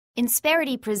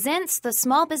Insperity presents the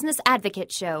Small Business Advocate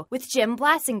Show with Jim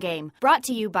Blasingame, brought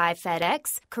to you by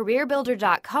FedEx,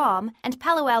 CareerBuilder.com, and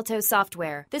Palo Alto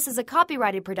Software. This is a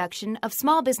copyrighted production of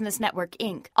Small Business Network,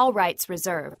 Inc., all rights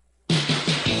reserved.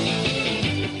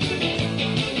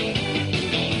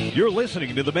 You're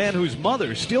listening to the man whose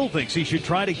mother still thinks he should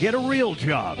try to get a real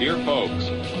job. Dear folks,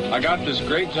 I got this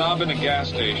great job in a gas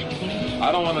station.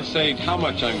 I don't want to say how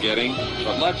much I'm getting,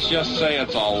 but let's just say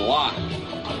it's a lot.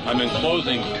 I'm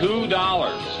enclosing $2.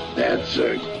 That's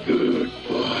a good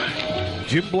boy.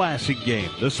 Jim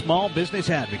Blasingame, the Small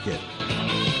Business Advocate.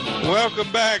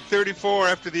 Welcome back, 34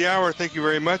 after the hour. Thank you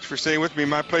very much for staying with me.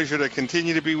 My pleasure to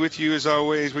continue to be with you as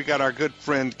always. We got our good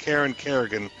friend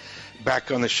Kerrigan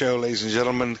back on the show, ladies and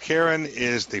gentlemen. Karen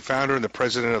is the founder and the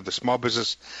president of the Small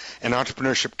Business and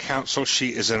Entrepreneurship Council. She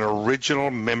is an original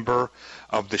member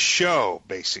of the show,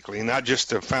 basically, not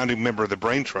just a founding member of the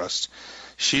Brain Trust.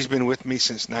 She's been with me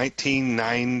since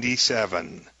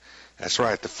 1997. That's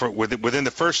right. Within the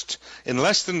first, in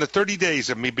less than the 30 days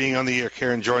of me being on the air,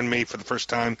 Karen joined me for the first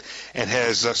time, and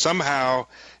has I've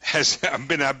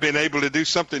been able to do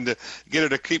something to get her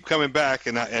to keep coming back.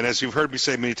 And as you've heard me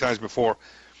say many times before,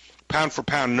 pound for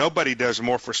pound, nobody does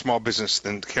more for small business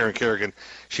than Karen Kerrigan.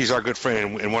 She's our good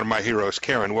friend and one of my heroes.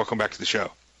 Karen, welcome back to the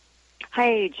show.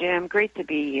 Hey, Jim. Great to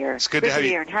be here. It's good to have you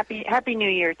here. And Happy New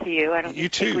Year to you. I don't you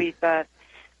think too. We've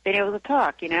been able to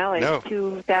talk. No.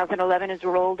 2011 has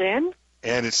rolled in.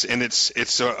 And it's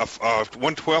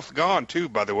 1/12 gone too.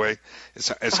 By the way,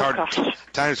 it's hard. Gosh.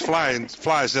 Time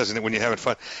flies, doesn't it, when you're having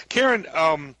fun? Karen,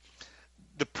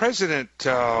 the president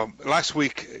last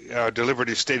week delivered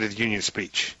his State of the Union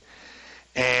speech,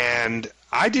 and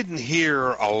I didn't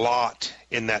hear a lot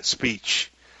in that speech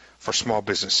for small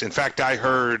business. In fact, I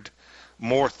heard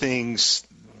more things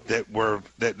that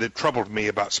troubled me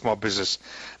about small business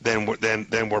than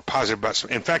were positive about.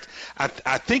 In fact,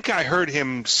 I think I heard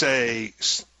him say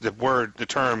the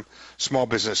term small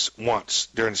business once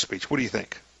during the speech. What do you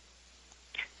think?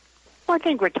 Well, I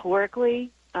think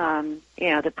rhetorically,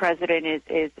 the president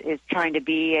is trying to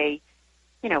be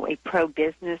a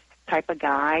pro-business type of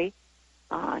guy,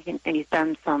 and he's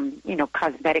done some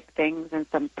cosmetic things and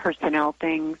some personnel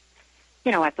things,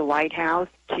 at the White House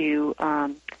to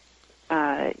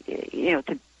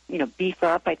beef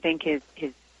up, I think, his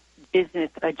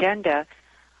business agenda.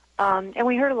 And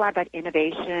we heard a lot about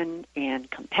innovation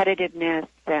and competitiveness.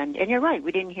 And you're right,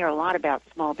 we didn't hear a lot about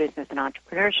small business and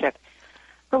entrepreneurship.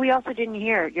 But we also didn't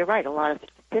hear, you're right, a lot of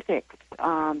specifics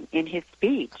in his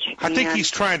speech. I think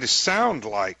he's trying to sound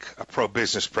like a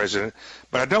pro-business president,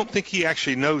 but I don't think he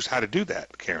actually knows how to do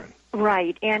that, Karen.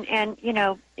 Right. And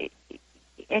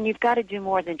you've got to do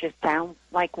more than just sound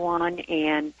like one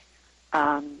and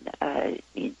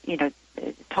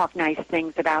talk nice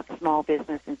things about small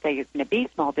business and say you're going to be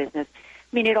small business.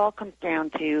 I mean, it all comes down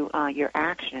to your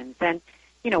actions and,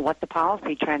 what the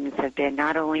policy trends have been,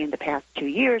 not only in the past 2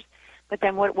 years, but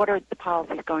then what are the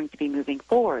policies going to be moving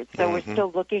forward? So we're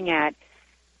still looking at,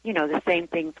 the same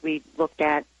things we looked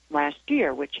at last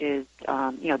year, which is,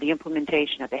 the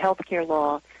implementation of the health care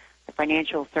law, the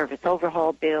financial service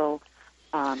overhaul bill.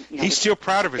 He's still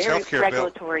proud of his health care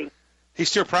bill. He's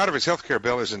still proud of his health care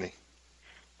bill, isn't he?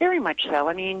 Very much so.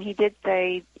 I mean, he did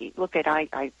say, look,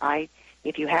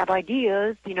 if you have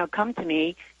ideas, come to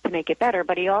me to make it better.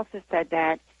 But he also said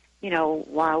that,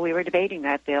 while we were debating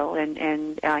that bill,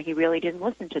 and he really didn't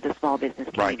listen to the small business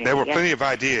community. Right. There were plenty of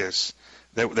ideas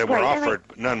that were offered,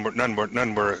 but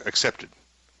none were accepted.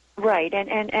 Right.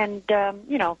 And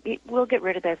we'll get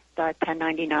rid of this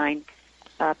 1099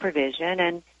 provision,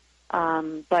 and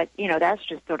but that's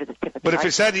just sort of the tip of the But if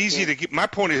it's that easy to get, my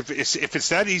point is, if it's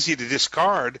that easy to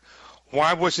discard,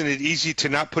 why wasn't it easy to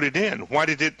not put it in? Why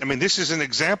did it? I mean, this is an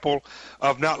example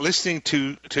of not listening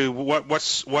to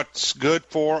what's good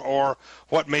for or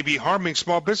what may be harming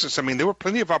small business. I mean, there were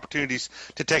plenty of opportunities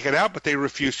to take it out, but they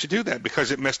refused to do that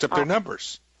because it messed up their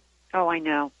numbers. Oh, I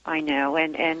know,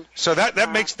 and so that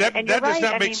makes that does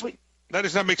not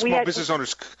make small business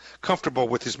owners comfortable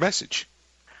with his message.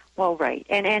 Well, right,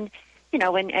 and he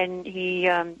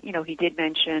did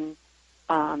mention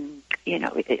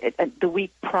the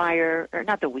week prior, or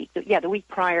not the week, the week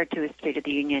prior to his State of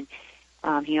the Union,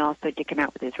 he also did come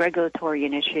out with his regulatory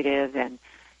initiative, and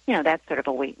that's sort of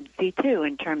a wait and see too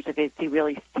in terms of is he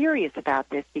really serious about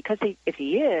this? Because if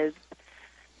he is,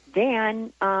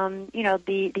 then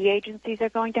the agencies are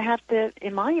going to have to,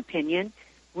 in my opinion,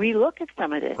 relook at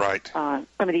some of this, some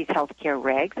of these healthcare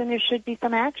regs, and there should be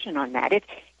some action on that. If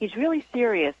he's really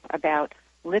serious about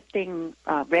lifting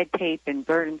red tape and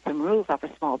burdensome rules off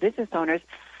of small business owners,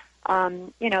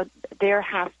 there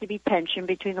has to be tension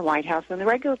between the White House and the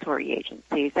regulatory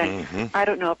agencies. And I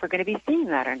don't know if we're going to be seeing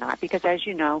that or not, because, as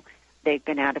you know, they've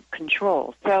been out of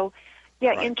control. So,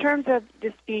 yeah, right. In terms of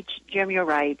the speech, Jim, you're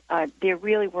right. There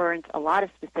really weren't a lot of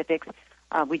specifics.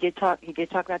 He did talk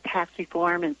about tax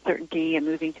reform and certainty and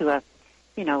moving to a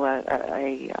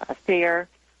fair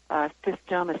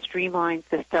system, a streamlined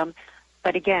system,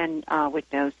 but again, with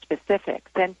no specifics.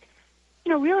 And,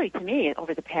 really, to me,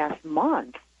 over the past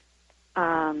month,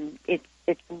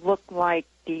 it looked like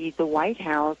the White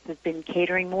House has been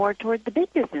catering more toward the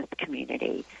big business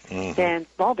community than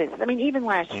small business. I mean, even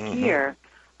last year,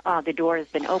 the door has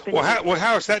been open. Well,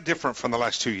 how is that different from the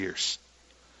last 2 years?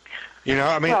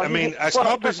 Small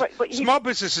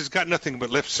business has got nothing but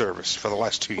lip service for the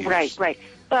last 2 years. Right.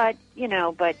 But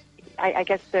I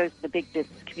guess the big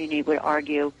business community would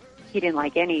argue he didn't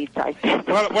like any size.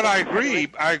 Well, I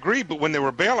agree. But when there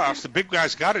were bailouts, the big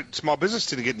guys got it. Small business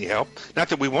didn't get any help. Not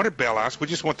that we wanted bailouts. We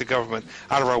just want the government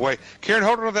out of our way. Karen,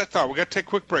 hold on to that thought. We've got to take a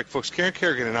quick break, folks. Karen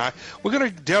Kerrigan and I, we're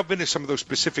going to delve into some of those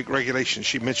specific regulations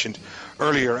she mentioned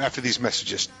earlier after these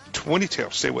messages. 20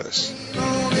 Tales. Stay with us.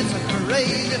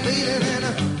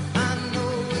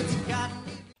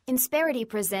 Insperity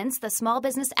presents the Small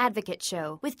Business Advocate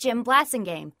Show with Jim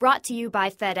Blasingame, brought to you by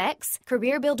FedEx,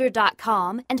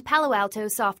 CareerBuilder.com, and Palo Alto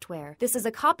Software. This is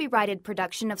a copyrighted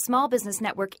production of Small Business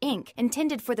Network, Inc.,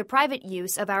 intended for the private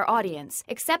use of our audience.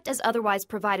 Except as otherwise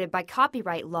provided by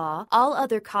copyright law, all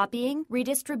other copying,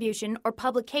 redistribution, or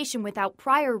publication without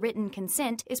prior written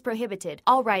consent is prohibited.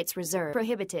 All rights reserved.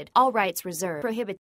 Prohibited. All rights reserved. Prohibited.